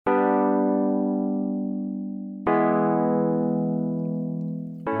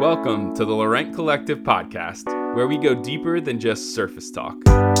Welcome to the Laurent Collective podcast, where we go deeper than just surface talk.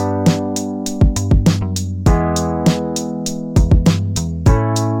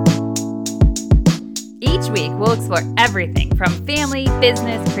 Each week, we'll explore everything from family,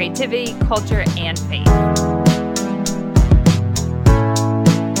 business, creativity, culture, and faith.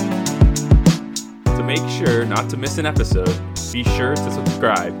 To make sure not to miss an episode, be sure to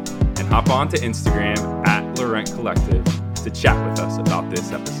subscribe and hop on to Instagram at Laurent Collective to chat with us about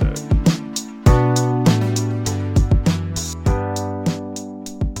this episode.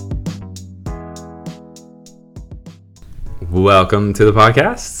 Welcome to the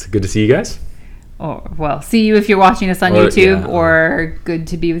podcast. Good to see you guys. Oh, well, see you if you're watching us on YouTube, or good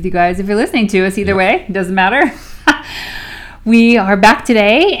to be with you guys if you're listening to us. Either way, doesn't matter. We are back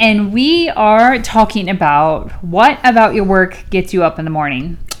today, and we are talking about what about your work gets you up in the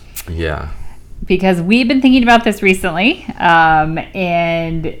morning. Yeah. Because we've been thinking about this recently,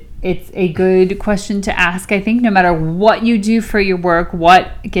 and it's a good question to ask, I think, no matter what you do for your work,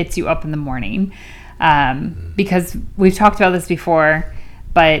 what gets you up in the morning. Because we've talked about this before,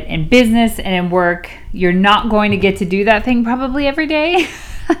 but in business and in work, you're not going to get to do that thing probably every day,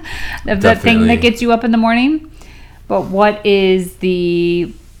 that thing that gets you up in the morning. But what is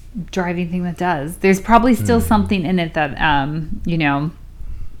the driving thing that does? There's probably still something in it that,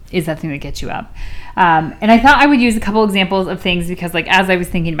 is that thing that gets you up. And I thought I would use a couple examples of things because, as I was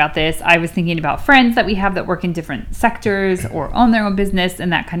thinking about this, I was thinking about friends that we have that work in different sectors or own their own business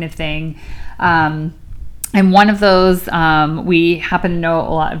and that kind of thing. And one of those, we happen to know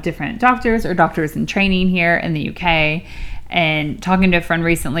a lot of different doctors or doctors in training here in the UK. And talking to a friend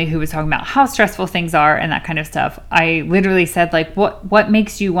recently who was talking about how stressful things are and that kind of stuff, I literally said, what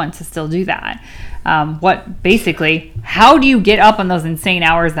makes you want to still do that? How do you get up on those insane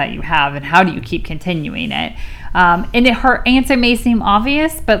hours that you have, and how do you keep continuing it? Her answer may seem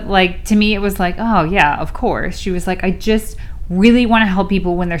obvious, but to me, it was oh yeah, of course. She was I just really want to help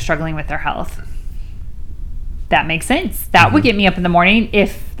people when they're struggling with their health. That makes sense. That would get me up in the morning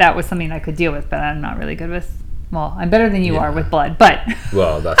if that was something I could deal with, but I'm not really good with. Well, I'm better than you are with blood, but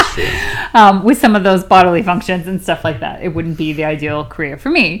well, that's true. With some of those bodily functions and stuff like that, it wouldn't be the ideal career for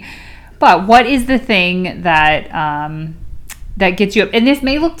me. But what is the thing that that gets you up? And this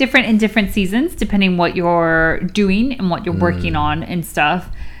may look different in different seasons, depending what you're doing and what you're working on and stuff.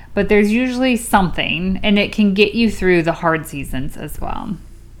 But there's usually something, and it can get you through the hard seasons as well.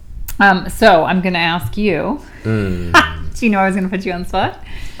 So I'm going to ask you. Do you know I was going to put you on the spot?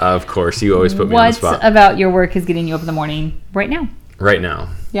 Of course, you always put me on the spot. What about your work is getting you up in the morning right now? Right now.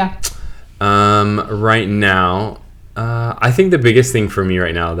 Yeah. Right now, I think the biggest thing for me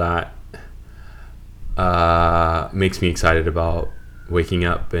right now that makes me excited about waking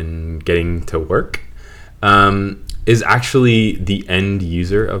up and getting to work is actually the end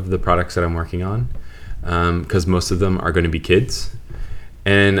user of the products that I'm working on, because most of them are going to be kids.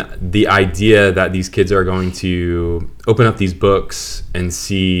 And the idea that these kids are going to open up these books and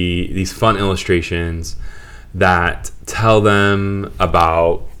see these fun illustrations that tell them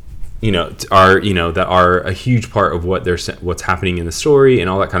about, that are a huge part of what's happening in the story and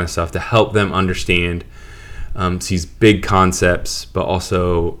all that kind of stuff, to help them understand these big concepts, but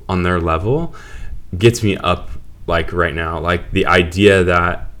also on their level, gets me up right now. The idea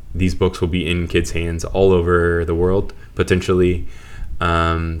that these books will be in kids' hands all over the world, potentially,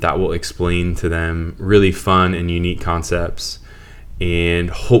 that will explain to them really fun and unique concepts, and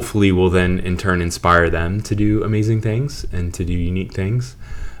hopefully will then in turn inspire them to do amazing things and to do unique things.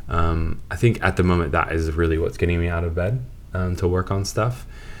 I think at the moment that is really what's getting me out of bed to work on stuff.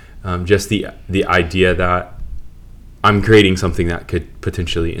 Just the idea that I'm creating something that could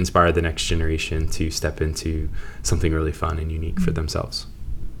potentially inspire the next generation to step into something really fun and unique for themselves.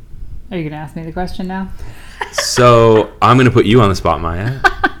 Are you going to ask me the question now? So I'm going to put you on the spot, Maya.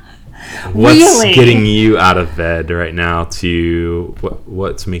 What's getting you out of bed right now?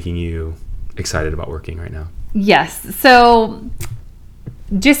 What's making you excited about working right now? Yes. So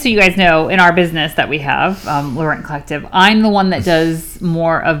just so you guys know, in our business that we have, Laurent Collective, I'm the one that does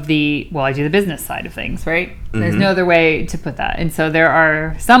more of I do the business side of things, right? There's no other way to put that. And so there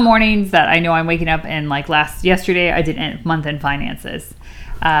are some mornings that I know I'm waking up and yesterday I did month-end finances.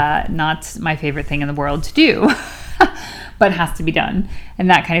 Not my favorite thing in the world to do, but has to be done and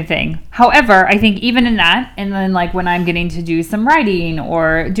that kind of thing. However, I think even in that, and then when I'm getting to do some writing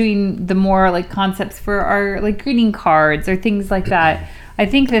or doing the more concepts for our greeting cards or things like that, I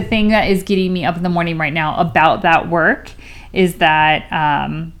think the thing that is getting me up in the morning right now about that work is that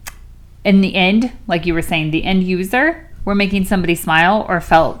in the end, like you were saying, the end user were making somebody smile or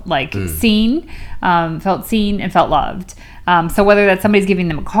felt like seen and felt loved. So whether that's somebody's giving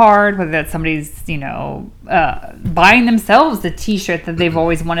them a card, whether that's somebody's, buying themselves the t-shirt that they've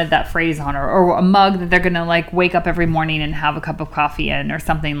always wanted that phrase on, or a mug that they're going to like wake up every morning and have a cup of coffee in, or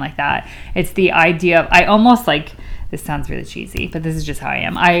something like that. It's the idea of, I almost like, this sounds really cheesy, but this is just how I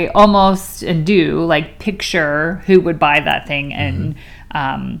am. I almost do like picture who would buy that thing and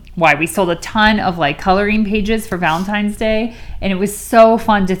why. We sold a ton of like coloring pages for Valentine's Day, and it was so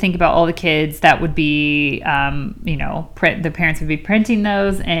fun to think about all the kids that would be, the parents would be printing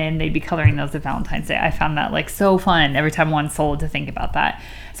those and they'd be coloring those at Valentine's Day. I found that like so fun every time one sold, to think about that.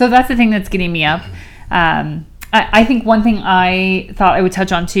 So that's the thing that's getting me up. I think one thing I thought I would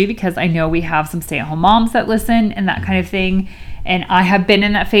touch on too, because I know we have some stay-at-home moms that listen and that kind of thing, and I have been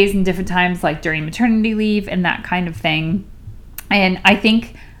in that phase in different times, like during maternity leave and that kind of thing. And I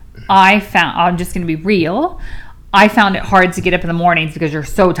think I'm just going to be real, I found it hard to get up in the mornings because you're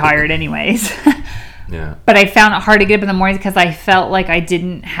so tired anyways. Yeah. But I found it hard to get up in the mornings because I felt like I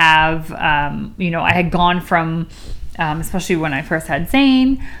didn't have, I had gone from, especially when I first had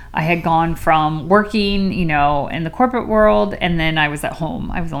Zane, I had gone from working, in the corporate world, and then I was at home.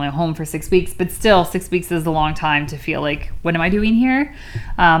 I was only at home for 6 weeks, but still 6 weeks is a long time to feel like, what am I doing here?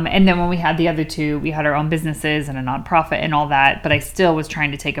 And then when we had the other two, we had our own businesses and a nonprofit and all that, but I still was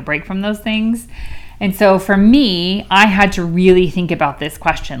trying to take a break from those things. And so for me, I had to really think about this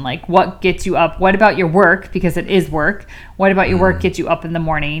question, like, what gets you up? What about your work? Because it is work. What about your work gets you up in the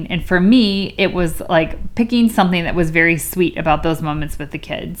morning? And for me, it was like picking something that was very sweet about those moments with the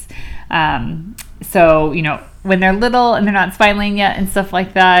kids. So, when they're little and they're not smiling yet and stuff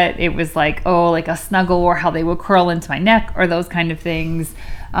like that, it was like, like a snuggle, or how they would curl into my neck, or those kind of things.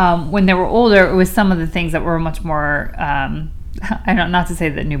 When they were older, it was some of the things that were much more... not to say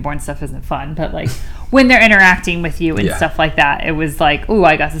that newborn stuff isn't fun, but like when they're interacting with you and stuff like that, it was like,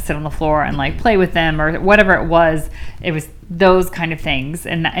 I got to sit on the floor and like play with them, or whatever it was those kind of things.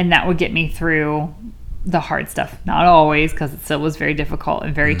 And that would get me through the hard stuff. Not always, because it still was very difficult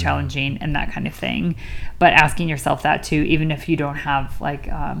and very challenging and that kind of thing. But asking yourself that too, even if you don't have like,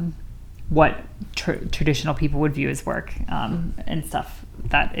 what traditional people would view as work, and stuff,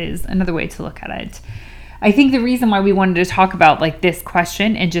 that is another way to look at it. I think the reason why we wanted to talk about like this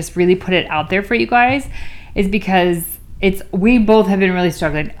question and just really put it out there for you guys is because we both have been really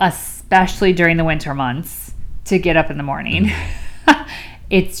struggling, especially during the winter months, to get up in the morning.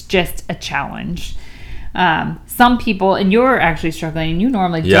 It's just a challenge. Some people, and you're actually struggling, you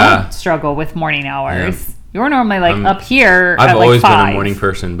normally don't struggle with morning hours. Yeah. You're normally like up here I've at always like 5. been a morning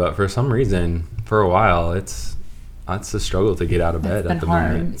person, but for some reason, for a while, it's a struggle to get out of bed at the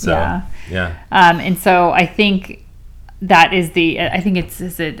moment. So, yeah. And so I think that is I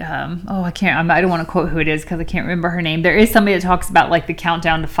don't want to quote who it is because I can't remember her name. There is somebody that talks about like the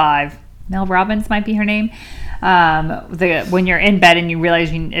countdown to 5. Mel Robbins might be her name. When you're in bed and you realize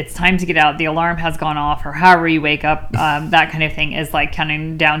it's time to get out, the alarm has gone off, or however you wake up, that kind of thing is like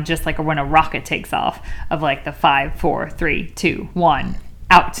counting down, just like when a rocket takes off, of like the 5, 4, 3, 2, 1.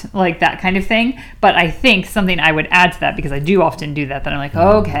 Out, like that kind of thing. But I think something I would add to that, because I do often do that I'm like,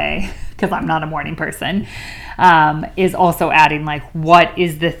 okay, because I'm not a morning person, is also adding like, what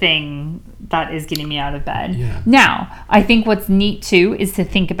is the thing that is getting me out of bed? Yeah. Now, I think what's neat too is to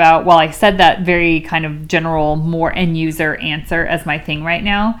think about, while I said that very kind of general, more end user answer as my thing right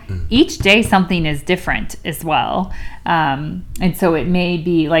now, each day something is different as well. And so it may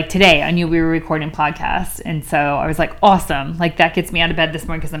be like today, I knew we were recording podcasts. And so I was like, awesome. Like that gets me out of bed this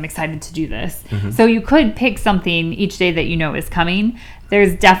morning because I'm excited to do this. So you could pick something each day that is coming.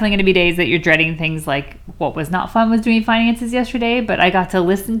 There's definitely going to be days that you're dreading things, like what was not fun was doing finances yesterday, but I got to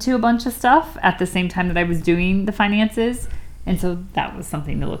listen to a bunch of stuff at the same time that I was doing the finances. And so that was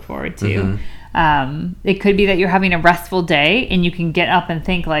something to look forward to. It could be that you're having a restful day and you can get up and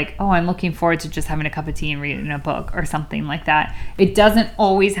think like, I'm looking forward to just having a cup of tea and reading a book or something like that. It doesn't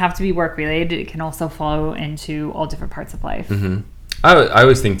always have to be work related. It can also flow into all different parts of life. I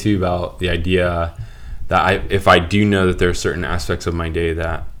always think too about the idea that if I do know that there are certain aspects of my day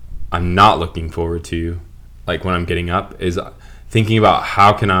that I'm not looking forward to, like when I'm getting up, is thinking about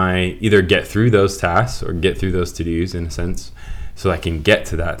how can I either get through those tasks or get through those to-dos in a sense, so I can get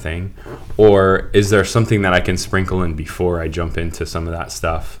to that thing, or is there something that I can sprinkle in before I jump into some of that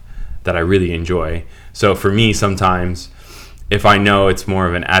stuff that I really enjoy? So for me, sometimes if I know it's more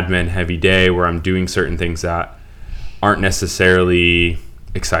of an admin heavy day where I'm doing certain things that aren't necessarily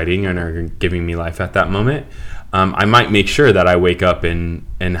exciting and are giving me life at that moment, I might make sure that I wake up and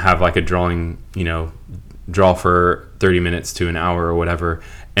have like a draw for 30 minutes to an hour or whatever,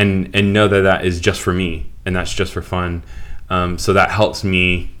 and know that is just for me, and that's just for fun. So that helps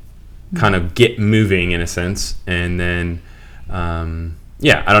me kind of get moving in a sense. And then, I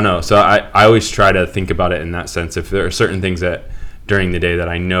don't know. So I always try to think about it in that sense. If there are certain things that during the day that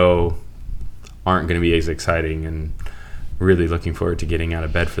I know aren't going to be as exciting, and really looking forward to getting out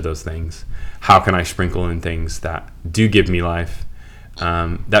of bed for those things, how can I sprinkle in things that do give me life,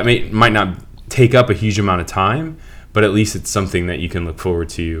 that might not take up a huge amount of time, but at least it's something that you can look forward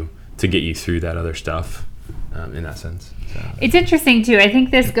to get you through that other stuff, in that sense. So. It's interesting too. I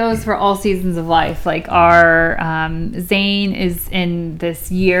think this goes for all seasons of life. Like our Zane is in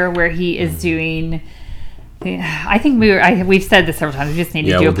this year where he is doing. I think we've said this several times. We just need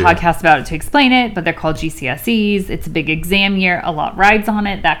to do a podcast about it to explain it. But they're called GCSEs. It's a big exam year. A lot rides on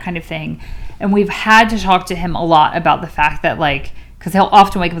it. That kind of thing. And we've had to talk to him a lot about the fact that because he'll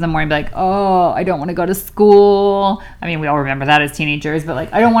often wake up in the morning and be like, oh, I don't want to go to school. I mean, we all remember that as teenagers,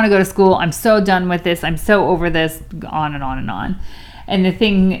 but I don't want to go to school. I'm so done with this. I'm so over this, on and on and on. And the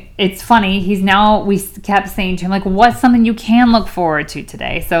thing, it's funny, we kept saying to him, what's something you can look forward to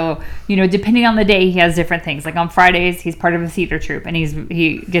today? So, depending on the day, he has different things. On Fridays, he's part of a theater troupe, and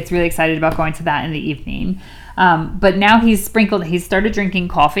he gets really excited about going to that in the evening. But now he's started drinking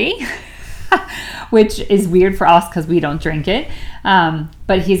coffee. Which is weird for us because we don't drink it.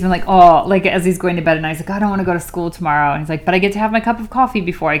 But he's been as he's going to bed at night, he's I don't want to go to school tomorrow. And he's but I get to have my cup of coffee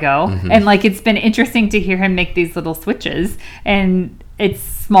before I go. Mm-hmm. And it's been interesting to hear him make these little switches. And it's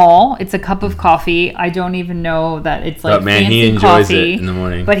small. It's a cup of coffee. I don't even know that it's fancy he enjoys coffee, it in the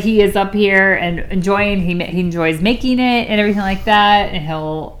morning. But he is up here and enjoying. He enjoys making it and everything like that. And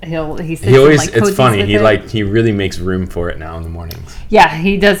he sits it's funny. He really makes room for it now in the mornings. Yeah,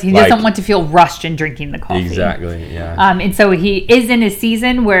 he does. He doesn't want to feel rushed in drinking the coffee. Exactly. Yeah. And so he is in a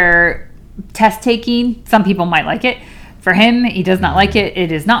season where test taking. Some people might like it. For him, he does not like it.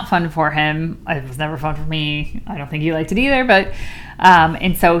 It is not fun for him. It was never fun for me. I don't think he liked it either. But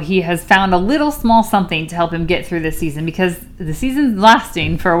and so he has found a little small something to help him get through this season, because the season's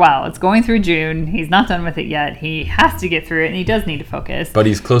lasting for a while. It's going through June. He's not done with it yet. He has to get through it, and he does need to focus. But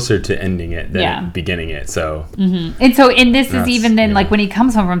he's closer to ending it than beginning it. So and this is even then when he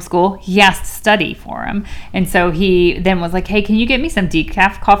comes home from school, he has to study for him. And so he then was hey, can you get me some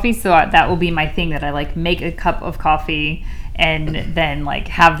decaf coffee? So that will be my thing, that I make a cup of coffee and then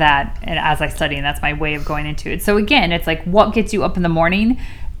have that, and as I study, and that's my way of going into it. So again, it's what gets you up in the morning.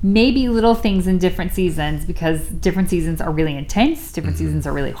 Maybe little things in different seasons, because different seasons are really intense, different seasons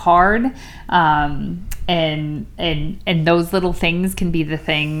are really hard, and those little things can be the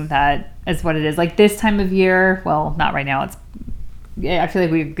thing that is what it is. This time of year, well, not right now, I feel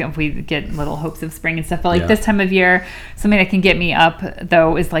we get little hopes of spring and stuff, but this time of year, something that can get me up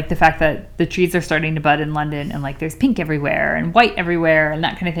though is the fact that the trees are starting to bud in London, and there's pink everywhere and white everywhere and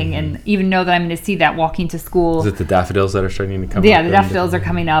that kind of thing. Mm-hmm. And even know that I'm going to see that walking to school. Is it the daffodils that are starting to come up? Yeah, the daffodils are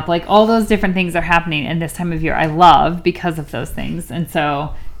coming up. All those different things are happening, and this time of year I love because of those things. And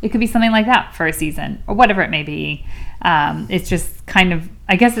so it could be something like that for a season, or whatever it may be. It's just kind of,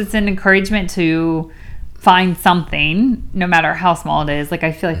 I guess it's an encouragement to find something, no matter how small it is.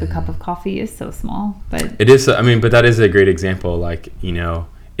 I feel a cup of coffee is so small, but it is. I mean, but that is a great example.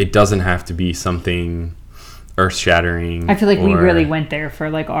 It doesn't have to be something earth-shattering. I feel we really went there for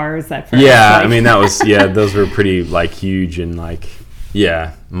ours at first. Yeah, I mean that was those were pretty huge and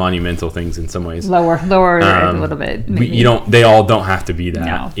monumental things in some ways. Lower a little bit. They all don't have to be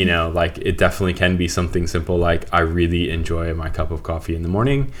that. No. It definitely can be something simple. I really enjoy my cup of coffee in the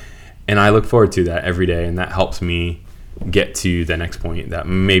morning. And I look forward to that every day, and that helps me get to the next point that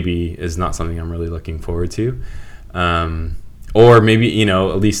maybe is not something I'm really looking forward to. Or maybe,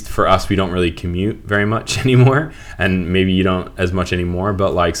 at least for us, we don't really commute very much anymore, and maybe you don't as much anymore,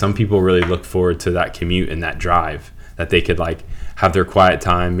 but some people really look forward to that commute and that drive, that they could have their quiet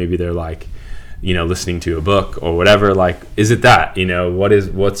time. Maybe they're listening to a book or whatever. Is it that,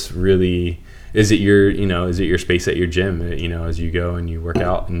 what's really... Is it your space at your gym, as you go and you work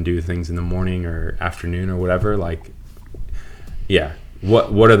out and do things in the morning or afternoon or whatever?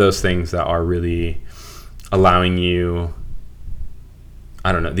 What are those things that are really allowing you,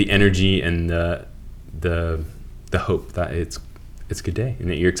 I don't know, the energy and the hope that it's a good day and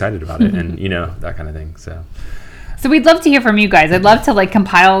that you're excited about it and, that kind of thing. So we'd love to hear from you guys. I'd love to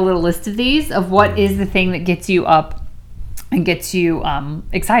compile a little list of these, of what is the thing that gets you up and gets you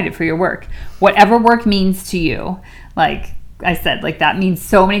excited for your work. Whatever work means to you. I said, that means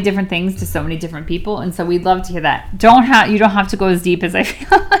so many different things to so many different people, and so we'd love to hear that. You don't have to go as deep as I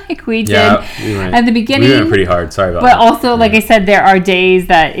feel like we did we went, at the beginning. We went pretty hard. Sorry about but that. But also, like I said, there are days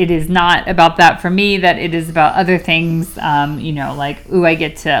that it is not about that for me, that it is about other things. Like, I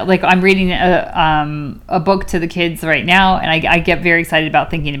get to, like, I'm reading a book to the kids right now, and I get very excited about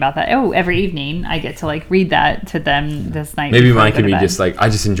thinking about that. Oh, every evening I get to, like, read that to them this night. Maybe mine could be just, like, I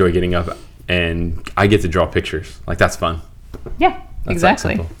just enjoy getting up and I get to draw pictures. Like, that's fun. Yeah.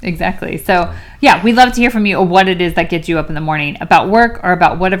 Exactly. So, yeah, we'd love to hear from you what it is that gets you up in the morning about work or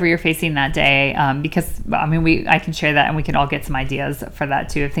about whatever you're facing that day. Because, I can share that and we can all get some ideas for that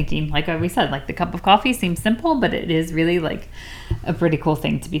too. Of thinking, like we said, like the cup of coffee seems simple, but it is really like a pretty cool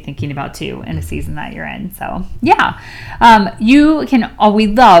thing to be thinking about too in a season that you're in. So, yeah, we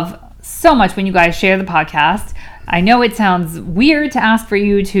love so much when you guys share the podcast. I know it sounds weird to ask for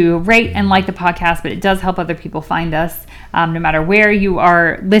you to rate and like the podcast, but it does help other people find us. No matter where you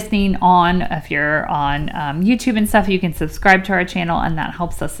are listening on, if you're on YouTube and stuff, you can subscribe to our channel, and that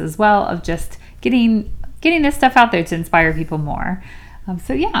helps us as well of just getting this stuff out there to inspire people more.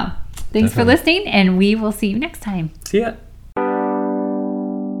 So yeah, thanks for listening, and we will see you next time. See ya.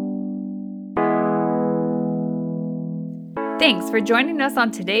 Thanks for joining us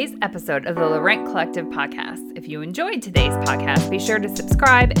on today's episode of the Laurent Collective podcast. If you enjoyed today's podcast, be sure to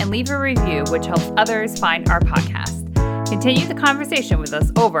subscribe and leave a review, which helps others find our podcast. Continue the conversation with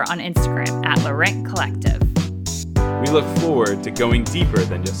us over on Instagram at Laurent Collective. We look forward to going deeper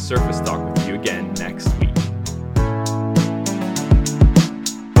than just surface talk with you again next week.